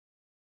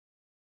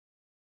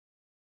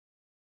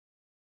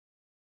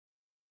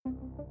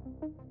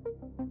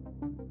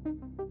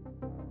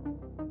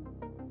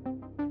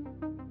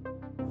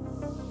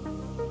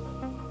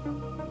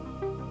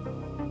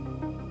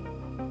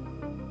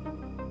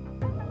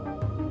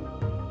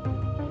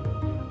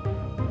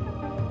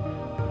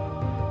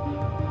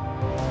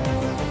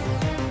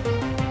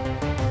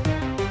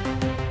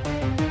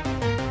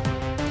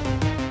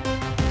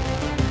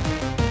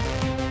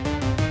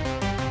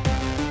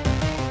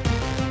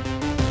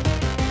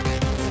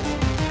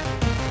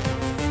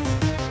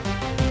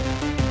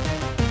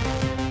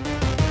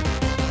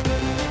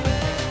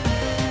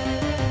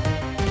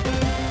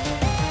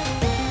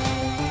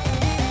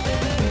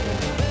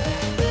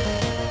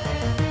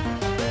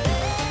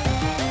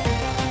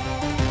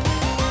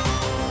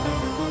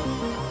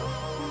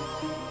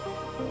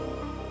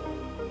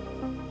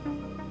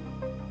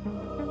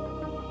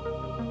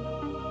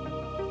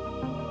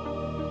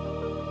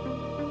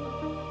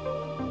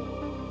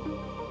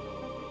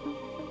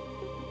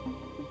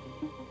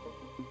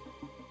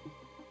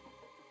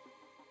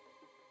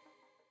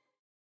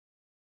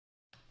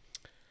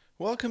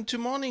Welcome to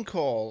Morning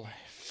Call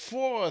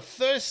for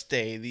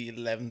Thursday, the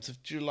 11th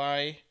of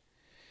July,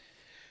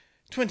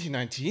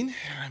 2019.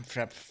 I'm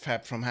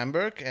Fab from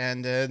Hamburg,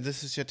 and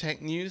this is your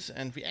tech news.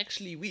 And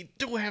we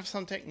do have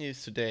some tech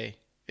news today.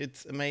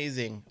 It's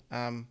amazing.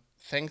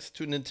 Thanks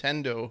to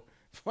Nintendo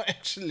for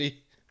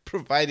actually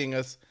providing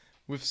us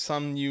with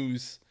some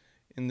news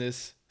in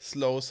this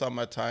slow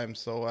summertime.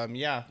 So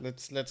yeah,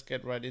 let's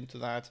get right into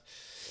that.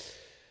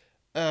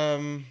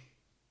 How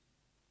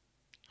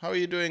are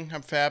you doing?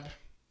 I'm Fab.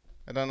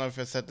 I don't know if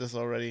I said this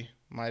already.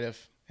 Might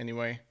have.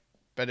 Anyway,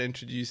 better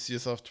introduce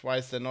yourself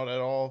twice than not at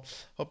all.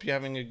 Hope you're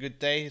having a good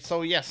day.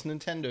 So yes,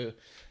 Nintendo.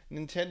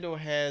 Nintendo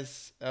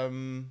has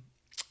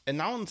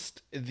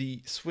announced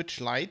the Switch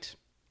Lite,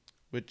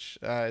 which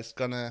is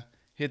gonna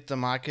hit the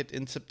market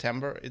in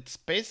September. It's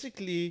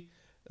basically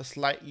a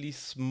slightly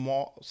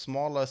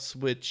smaller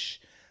Switch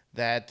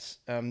that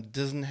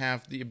doesn't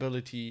have the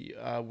ability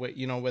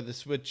where the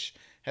Switch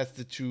has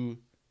the two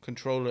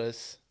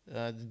controllers,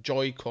 the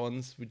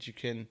Joy-Cons, which you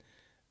can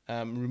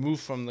remove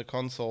from the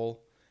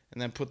console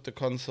and then put the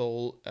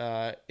console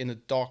in a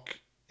dock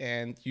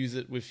and use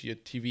it with your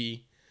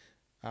TV,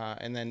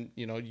 and then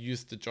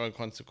use the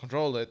Joy-Cons to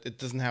control it. It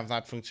doesn't have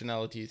that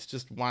functionality. It's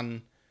just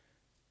one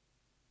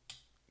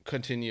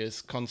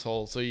continuous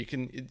console, so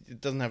it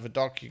doesn't have a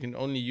dock. You can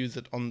only use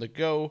it on the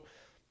go.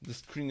 The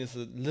screen is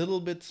a little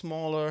bit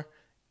smaller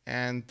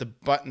and the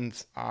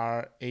buttons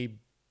are a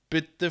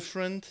bit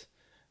different,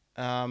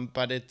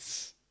 but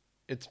it's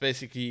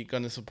basically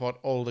going to support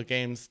all the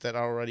games that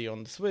are already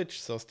on the Switch,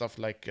 so stuff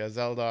like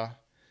Zelda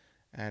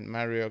and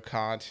Mario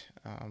Kart,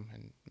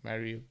 and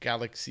Mario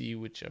Galaxy,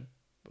 which are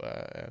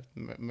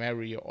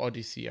Mario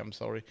Odyssey,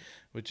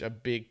 which are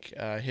big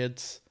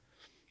hits.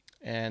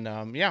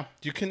 And yeah,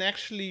 you can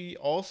actually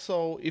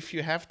also, if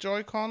you have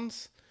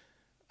Joy-Cons,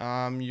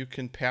 you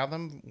can pair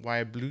them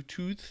via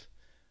Bluetooth,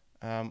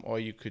 or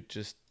you could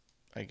just,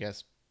 I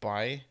guess,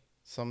 buy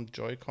some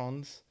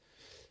Joy-Cons.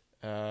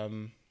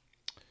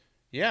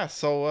 Yeah,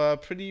 so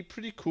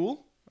pretty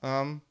cool,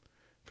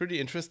 pretty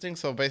interesting.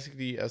 So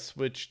basically a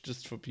Switch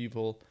just for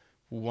people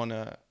who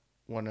wanna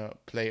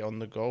play on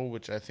the go,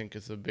 which I think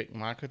is a big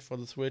market for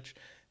the Switch.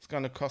 It's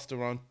gonna cost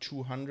around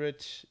 200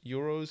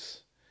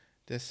 euros,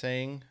 they're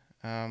saying.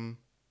 7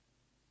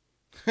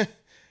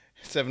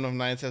 of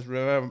 9 says,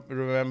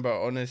 remember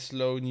on a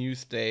slow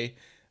news day,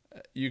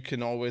 you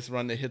can always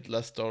run a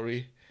Hitler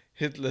story,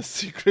 Hitler's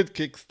secret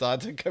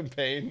Kickstarter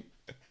campaign.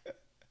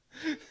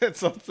 That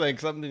sounds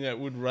like something that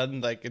would run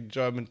like in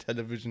German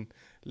television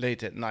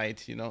late at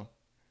night,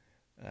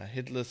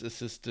 Hitler's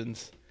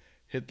assistants,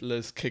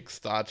 Hitler's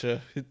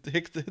Kickstarter,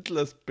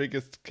 Hitler's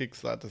biggest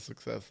Kickstarter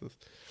successes.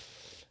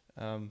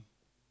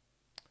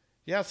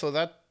 Yeah, so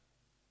that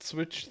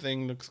Switch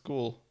thing looks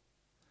cool.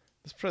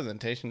 This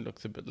presentation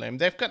looks a bit lame.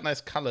 They've got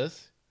nice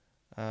colors.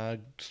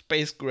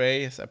 Space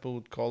gray, as Apple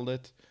would call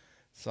it.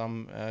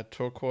 Some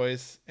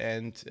turquoise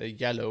and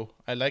yellow.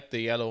 I like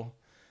the yellow.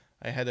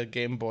 I had a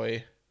Game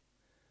Boy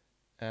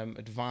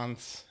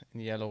Advance in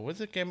yellow. Was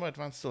it Game Boy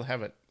Advance? Still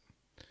have it.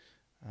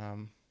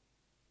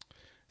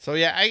 So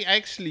yeah, I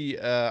actually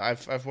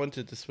I've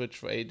wanted the Switch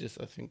for ages.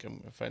 I think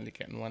I'm finally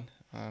getting one.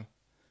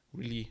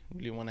 Really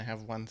want to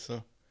have one.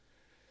 So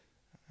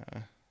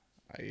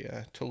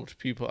I told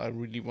people I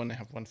really want to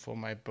have one for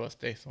my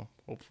birthday. So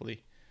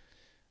hopefully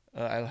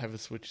I'll have a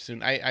Switch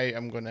soon. I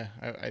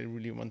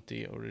really want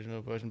the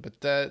original version, but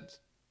that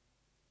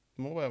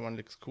mobile one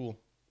looks cool.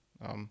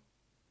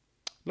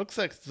 Looks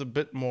like it's a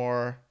bit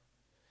more.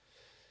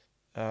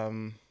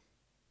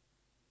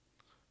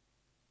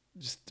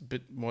 Just a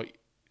bit more.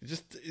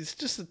 It's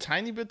just a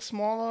tiny bit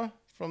smaller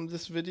from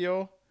this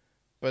video,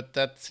 but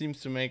that seems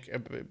to make a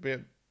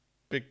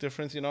big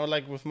difference.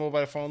 Like with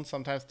mobile phones,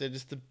 sometimes they're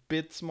just a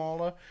bit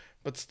smaller,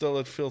 but still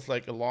it feels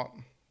like a lot.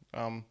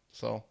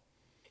 So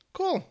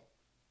cool.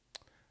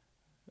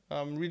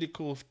 Really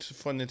cool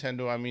for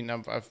Nintendo. I mean,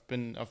 I've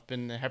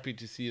been happy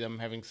to see them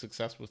having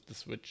success with the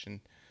Switch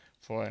and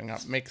following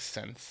up. Makes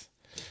sense.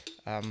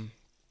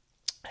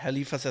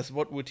 Halifa says,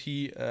 what would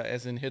he,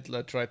 as in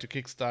Hitler, try to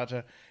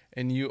Kickstarter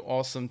a new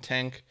awesome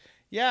tank?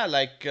 Yeah,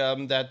 like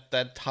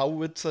that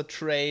howitzer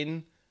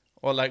train,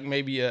 or like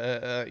maybe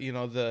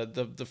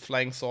the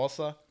flying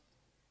saucer,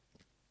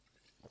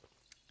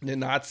 the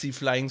Nazi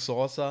flying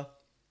saucer,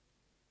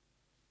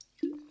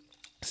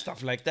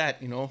 stuff like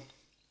that.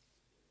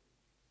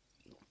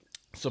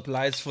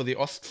 Supplies for the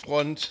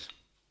Ostfront,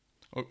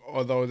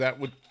 although that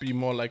would be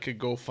more like a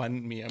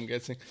GoFundMe, I'm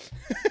guessing.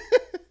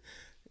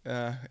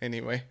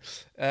 Anyway,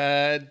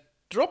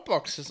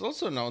 Dropbox has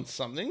also announced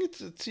something.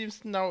 It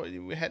seems now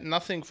we had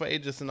nothing for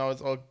ages, and now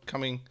it's all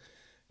coming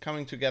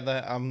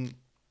together.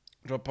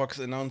 Dropbox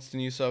announced a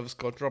new service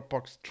called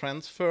Dropbox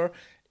Transfer.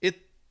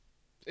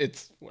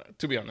 It's well,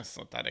 to be honest,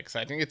 not that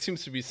exciting. It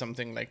seems to be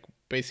something like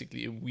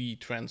basically a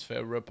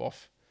WeTransfer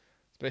ripoff.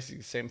 It's basically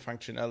the same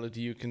functionality.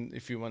 You can,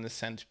 if you want to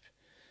send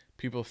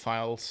people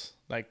files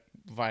like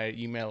via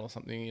email or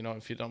something,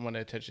 if you don't want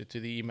to attach it to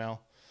the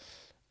email.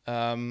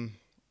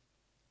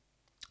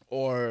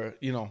 Or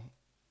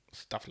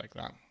stuff like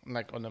that,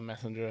 like on a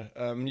messenger,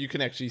 you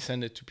can actually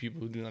send it to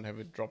people who do not have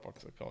a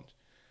Dropbox account,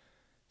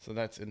 so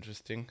that's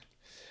interesting.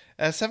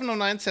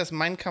 709 says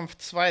Mein Kampf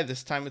 2,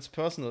 this time it's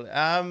personal.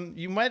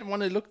 You might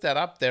want to look that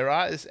up. There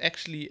is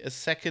actually a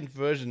second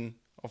version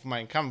of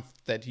Mein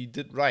Kampf that he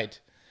did write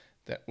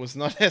that was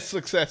not as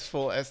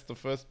successful as the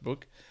first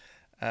book,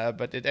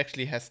 but it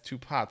actually has 2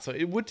 parts, so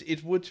it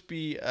would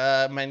be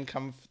Mein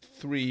Kampf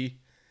 3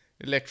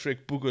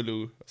 Electric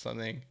Boogaloo or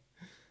something.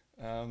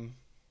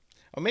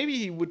 Or maybe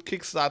he would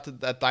kickstart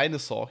that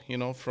dinosaur,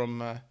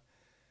 from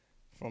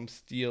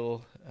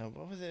Steel.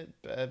 What was it?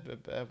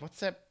 What's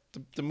that?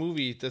 The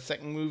movie, the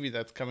second movie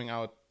that's coming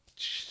out.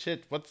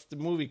 Shit, what's the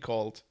movie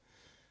called?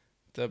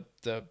 The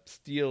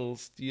Steel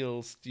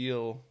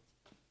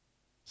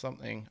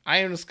something.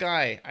 Iron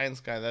Sky.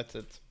 That's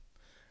it.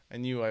 I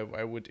knew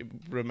I would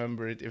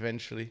remember it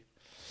eventually.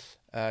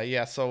 So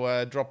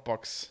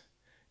Dropbox,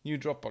 new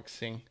Dropbox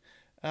thing.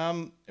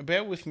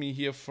 Bear with me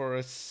here for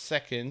a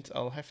second.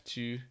 I'll have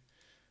to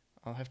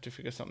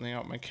figure something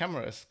out. My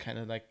camera is kind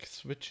of like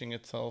switching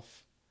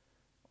itself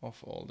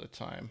off all the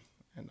time,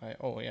 and I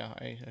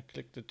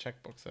clicked the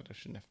checkbox that I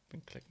shouldn't have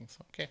been clicking.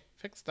 So okay,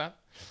 fix that.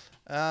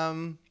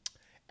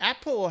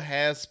 Apple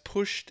has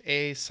pushed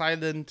a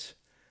silent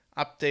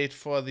update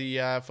for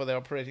their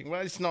operating.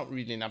 Well, it's not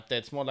really an update.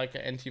 It's more like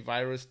an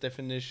antivirus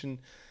definition.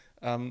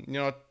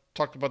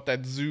 Talked about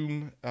that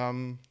Zoom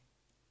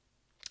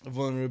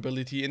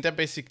vulnerability, and they're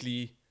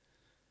basically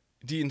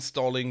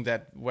deinstalling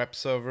that web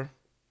server.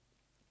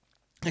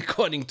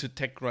 According to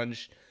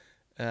TechCrunch,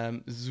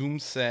 Zoom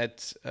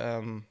said,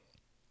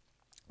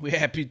 we're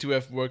happy to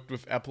have worked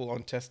with Apple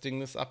on testing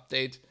this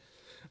update.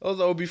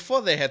 Although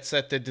before they had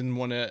said they didn't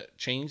want to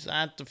change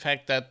that, the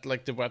fact that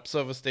like the web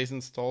server stays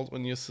installed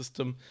on your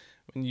system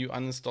when you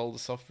uninstall the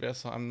software.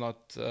 So I'm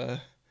not,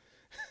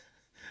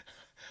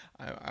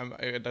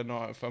 I don't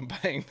know if I'm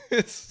buying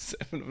this.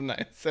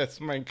 709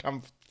 says Mein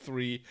Kampf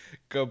 3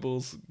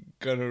 Goebbels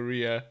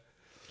gonorrhea.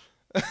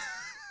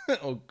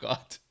 Oh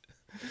God.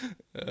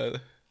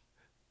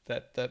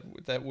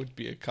 That would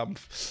be a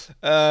Kampf.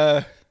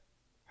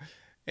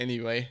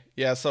 Anyway,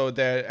 yeah. So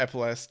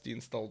Apple has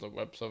deinstalled the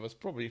web service,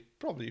 probably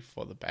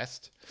for the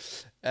best.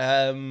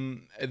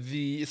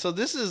 So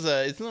this is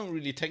it's not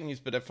really tech news,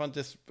 but I found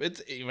this.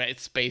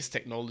 It's space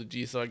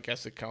technology, so I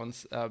guess it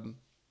counts.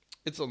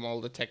 It's on all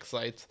the tech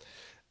sites.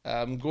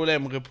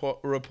 Golem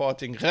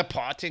reporting.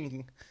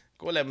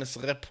 Golem is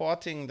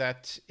reporting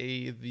that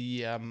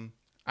the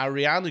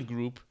Ariane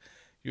Group,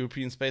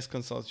 European Space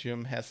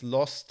Consortium, has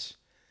lost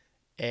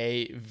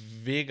a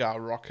Vega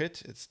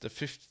rocket.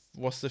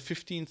 Was the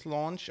 15th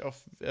launch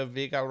of a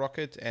Vega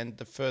rocket and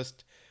the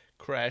first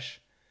crash.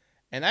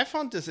 And I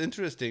found this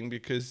interesting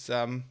because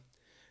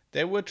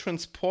they were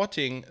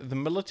transporting the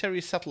military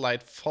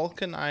satellite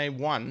Falcon Eye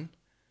 1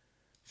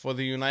 for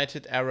the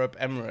United Arab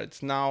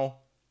Emirates. Now,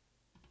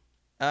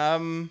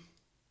 am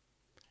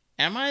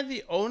I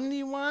the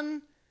only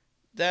one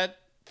that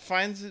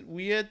finds it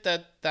weird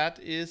that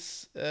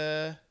is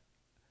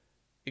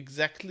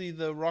exactly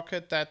the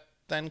rocket that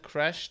then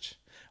crashed?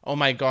 Oh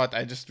my God,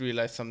 I just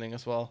realized something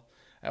as well.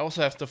 I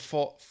also have the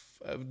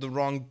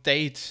wrong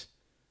date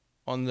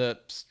on the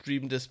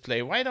stream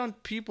display. Why don't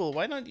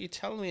you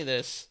tell me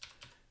this?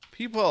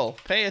 People,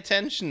 pay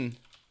attention.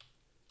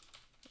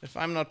 If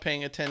I'm not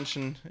paying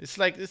attention, it's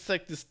like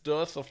this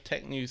dearth of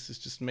tech news is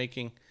just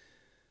making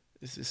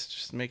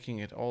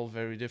it all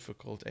very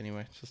difficult.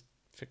 Anyway, just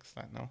fix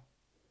that now.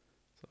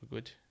 So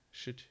good.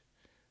 Should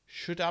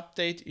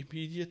update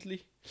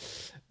immediately.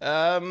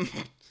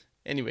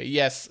 Anyway,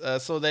 yes.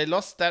 So they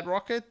lost that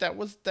rocket. That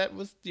was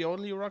the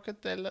only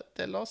rocket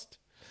they lost.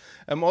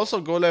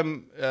 Also,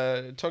 Golem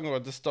talking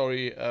about the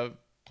story.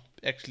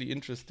 Actually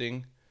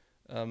interesting.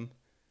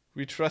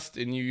 We trust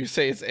in you. You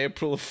say it's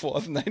April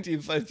 4th,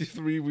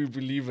 1933. We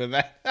believe in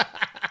that.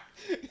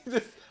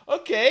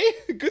 Okay,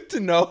 good to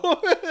know.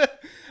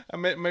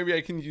 Maybe I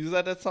can use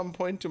that at some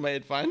point to my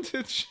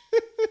advantage.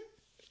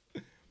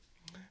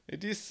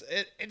 It is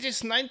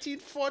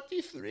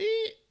 1943.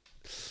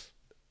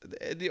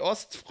 the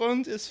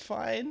Ostfront is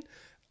fine.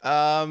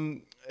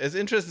 It's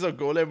interesting. So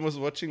Golem was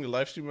watching the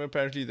live stream.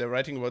 Apparently, they're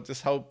writing about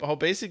this. How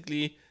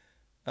basically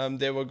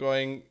they were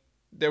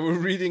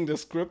reading the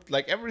script,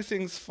 like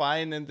everything's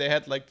fine, and they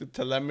had like the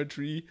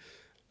telemetry.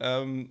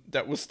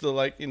 That was still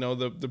like,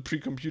 the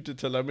pre-computed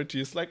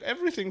telemetry is like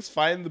everything's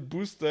fine. The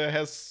booster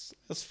has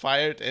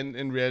fired, and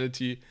in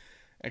reality,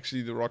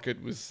 actually the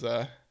rocket was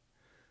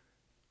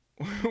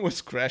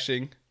was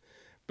crashing.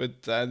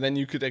 But then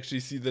you could actually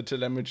see the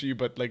telemetry,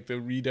 but like the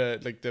reader,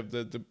 like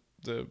the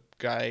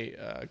guy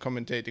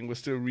commentating was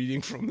still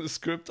reading from the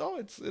script. Oh,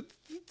 it's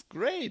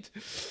great.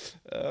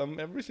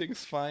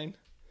 Everything's fine,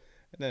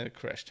 and then it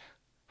crashed.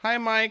 Hi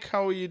Mike,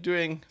 how are you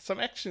doing? Some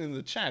action in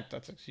the chat.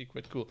 That's actually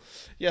quite cool.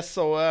 Yes,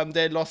 so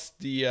they lost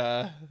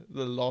the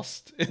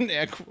lost in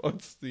air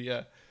quotes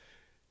the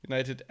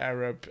United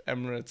Arab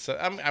Emirates.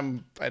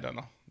 I don't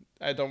know.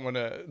 I don't want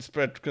to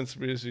spread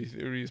conspiracy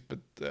theories, but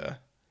I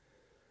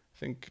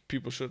think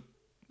people should,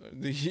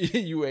 the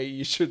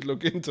UAE should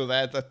look into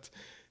that. That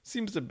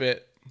seems a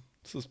bit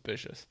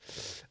suspicious.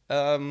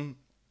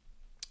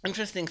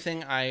 Interesting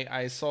thing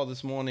I saw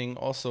this morning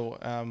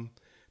also.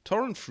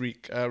 Torrent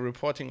Freak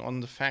reporting on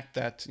the fact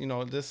that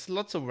there's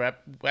lots of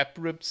web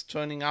rips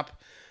turning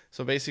up.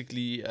 So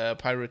basically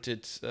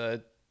pirated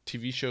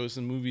TV shows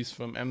and movies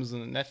from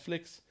Amazon and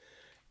Netflix.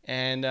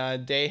 And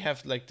they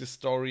have like this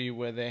story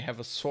where they have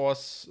a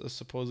source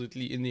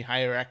supposedly in the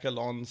higher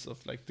echelons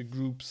of like the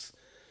groups,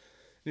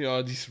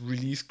 these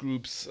release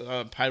groups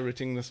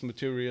pirating this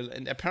material.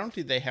 And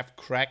apparently they have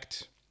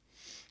cracked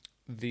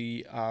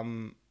the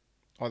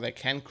or they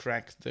can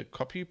crack the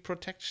copy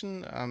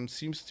protection.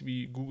 Seems to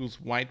be Google's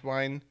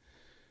Whitewine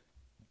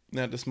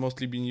that is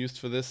mostly being used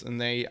for this, and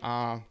they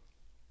are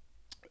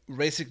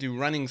basically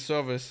running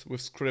servers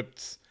with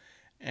scripts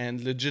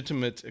and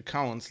legitimate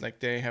accounts. Like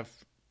they have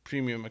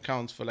premium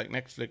accounts for like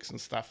Netflix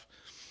and stuff,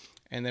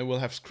 and they will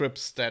have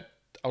scripts that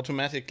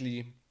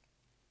automatically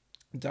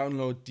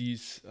download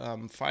these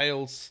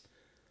files,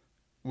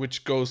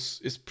 which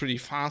is pretty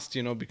fast,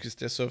 because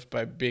they're served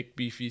by big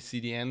beefy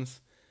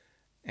CDNs.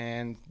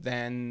 And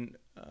then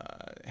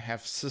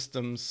have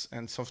systems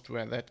and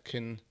software that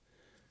can.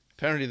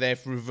 Apparently,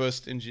 they've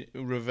reverse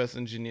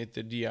engineered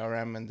the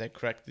DRM, and they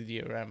cracked the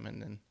DRM,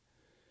 and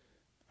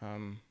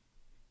then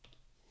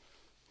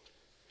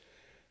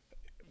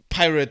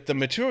pirate the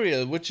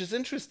material, which is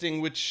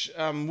interesting. Which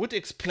would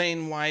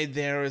explain why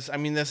there's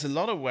a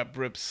lot of web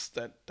rips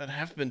that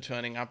have been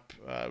turning up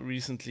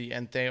recently,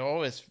 and they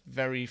always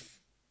very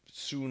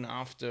soon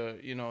after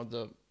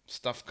the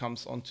stuff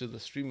comes onto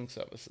the streaming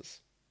services.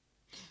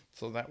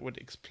 So that would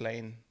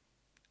explain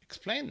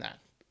that.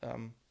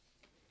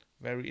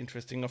 Very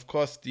interesting. Of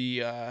course,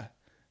 the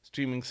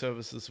streaming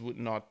services would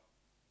not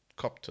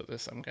cop to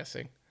this, I'm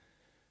guessing.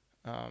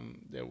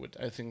 They would,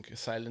 I think,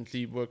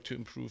 silently work to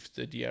improve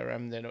the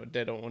DRM.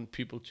 They don't want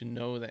people to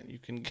know that you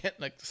can get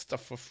like the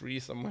stuff for free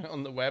somewhere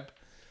on the web.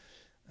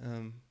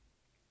 And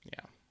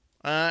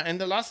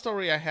the last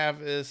story I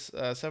have is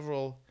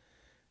several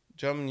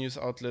German news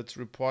outlets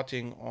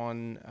reporting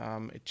on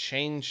a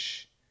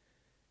change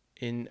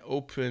in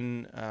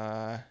open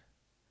I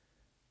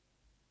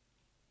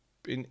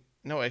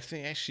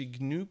think actually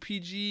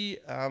GNU-PG,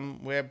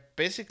 where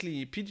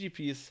basically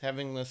PGP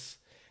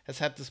has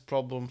had this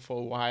problem for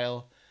a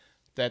while,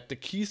 that the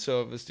key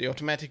service, the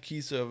automatic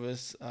key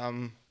service,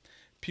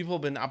 people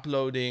have been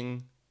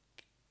uploading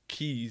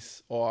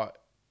keys, or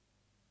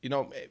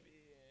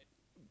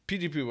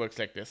PGP works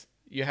like this.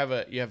 You have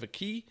a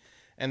key,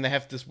 and they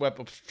have this web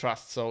of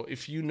trust. So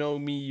if you know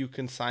me, you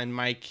can sign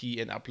my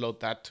key and upload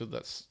that to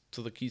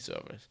the key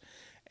service,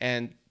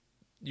 and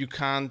you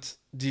can't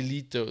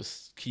delete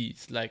those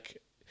keys.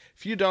 Like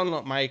if you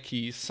download my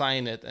key,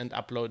 sign it, and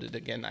upload it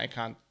again, I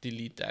can't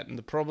delete that. And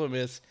the problem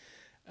is,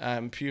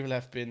 people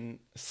have been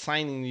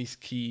signing these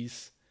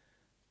keys,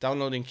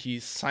 downloading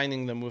keys,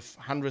 signing them with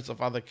hundreds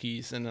of other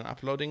keys, and then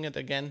uploading it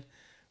again,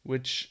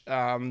 which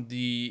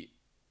the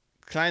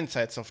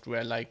client-side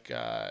software like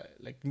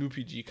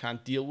GNU-PG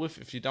can't deal with.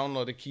 If you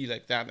download a key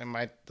like that, it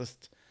might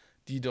just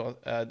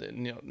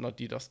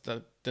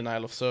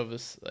denial of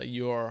service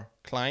your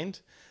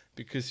client,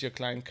 because your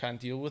client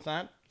can't deal with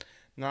that.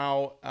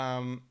 Now,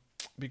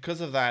 because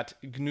of that,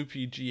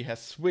 GNU-PG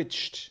has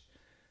switched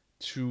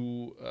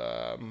to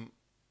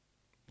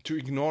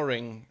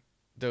ignoring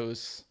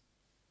those.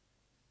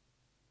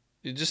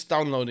 You're just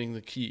downloading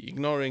the key,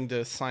 ignoring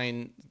the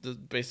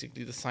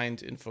basically the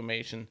signed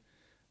information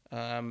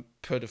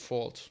per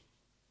default,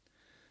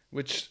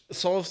 which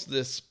solves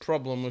this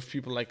problem with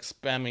people like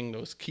spamming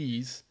those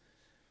keys.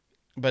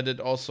 But it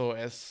also,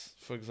 as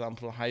for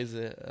example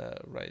Heise,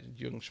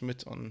 Jürgen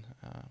Schmidt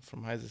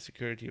from Heise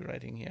Security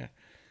writing here,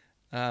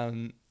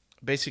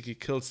 basically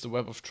kills the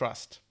web of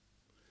trust,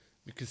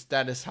 because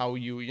that is how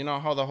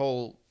how the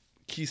whole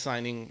key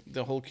signing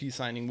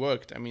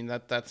worked. I mean,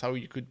 that's how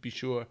you could be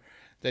sure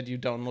that you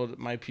downloaded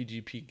my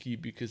PGP key,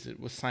 because it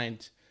was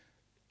signed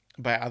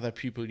by other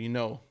people.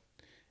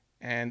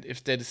 And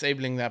if they're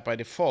disabling that by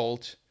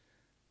default,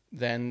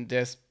 then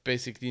there's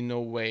basically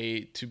no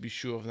way to be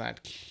sure of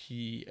that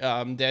key.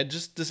 They're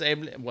just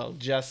disabling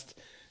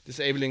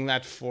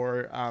that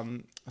for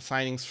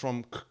signings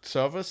from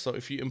servers. So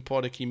if you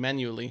import a key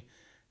manually,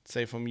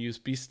 say from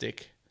USB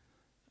stick,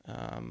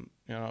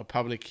 a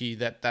public key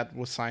that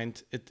was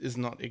signed, it is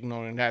not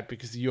ignoring that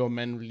because you're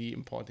manually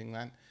importing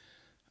that.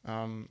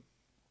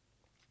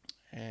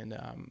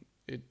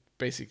 It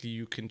basically,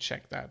 you can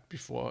check that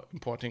before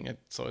importing it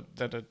so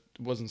that it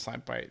wasn't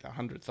signed by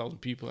 100,000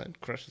 people and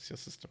crashes your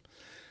system.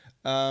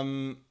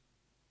 But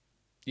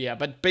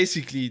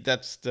basically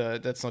that's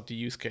not the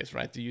use case,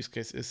 right? The use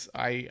case is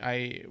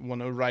I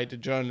want to write a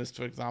journalist,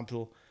 for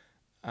example.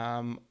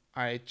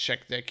 I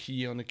check their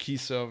key on a key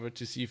server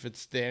to see if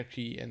it's their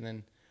key, and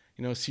then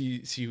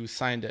see who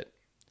signed it.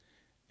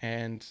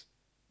 And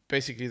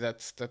basically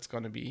that's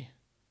gonna be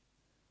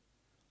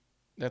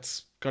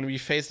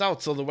phased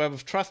out. So the web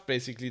of trust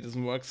basically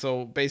doesn't work.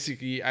 So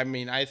basically, I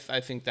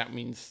think that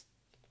means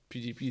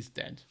PGP is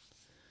dead.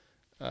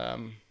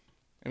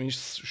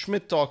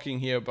 Schmidt talking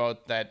here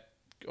about that.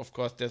 Of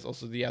course, there's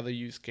also the other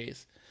use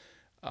case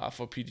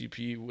for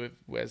PGP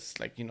where it's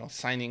like,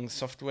 signing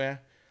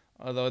software.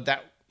 Although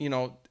that,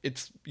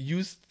 it's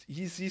used,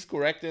 he's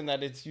correct in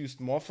that it's used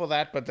more for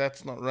that, but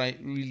that's not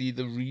really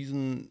the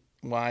reason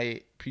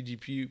why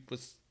PGP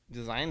was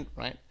designed,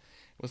 right?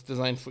 It was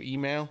designed for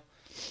email.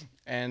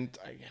 And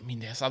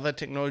there's other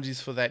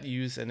technologies for that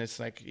use, and it's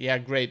like, yeah,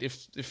 great.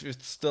 If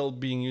it's still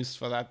being used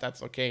for that,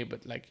 that's okay.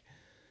 But like,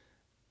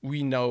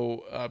 we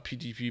know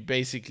PGP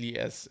basically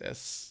as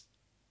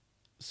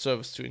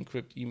service to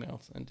encrypt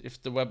emails, and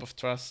if the web of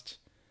trust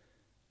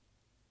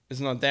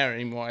is not there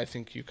anymore, I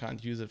think you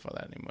can't use it for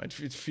that anymore.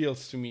 It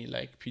feels to me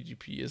like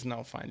PGP is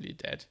now finally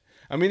dead.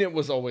 It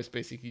was always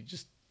basically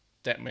just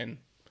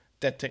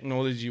dead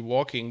technology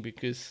walking,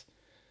 because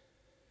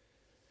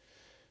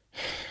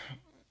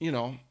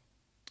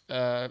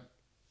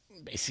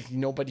basically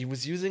nobody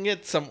was using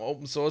it. Some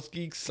open source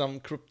geeks, some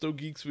crypto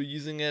geeks were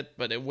using it,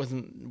 but it was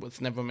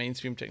never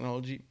mainstream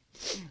technology.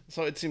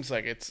 So it seems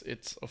like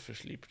it's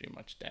officially pretty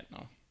much dead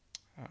now.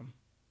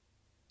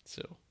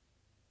 So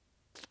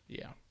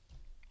yeah,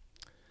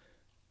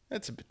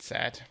 that's a bit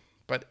sad,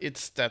 but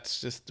that's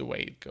just the way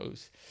it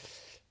goes.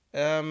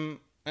 And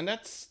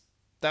that's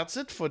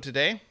it for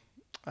today.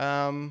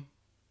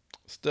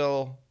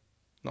 Still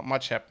not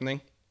much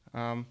happening.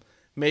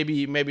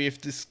 Maybe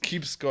if this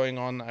keeps going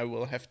on, I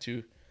will have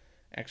to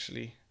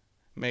actually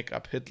make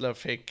up Hitler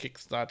fake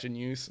Kickstarter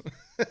news.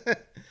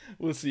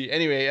 We'll see.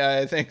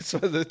 Anyway, thanks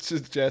for the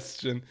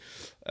suggestion.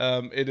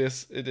 It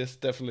is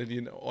definitely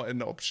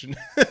an option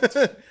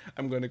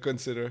I'm going to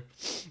consider.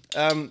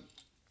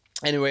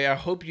 Anyway, I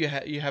hope you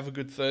have a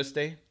good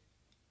Thursday.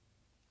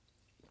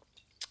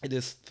 It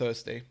is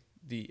Thursday,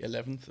 the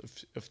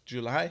 11th of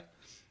July.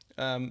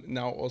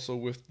 Now also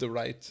with the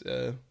right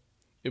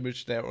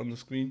image there on the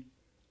screen.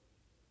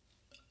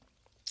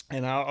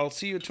 And I'll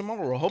see you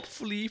tomorrow,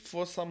 hopefully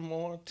for some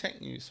more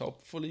tech news.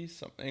 Hopefully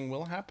something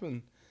will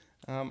happen.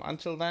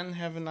 Until then,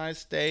 have a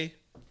nice day.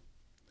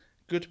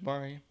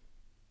 Goodbye.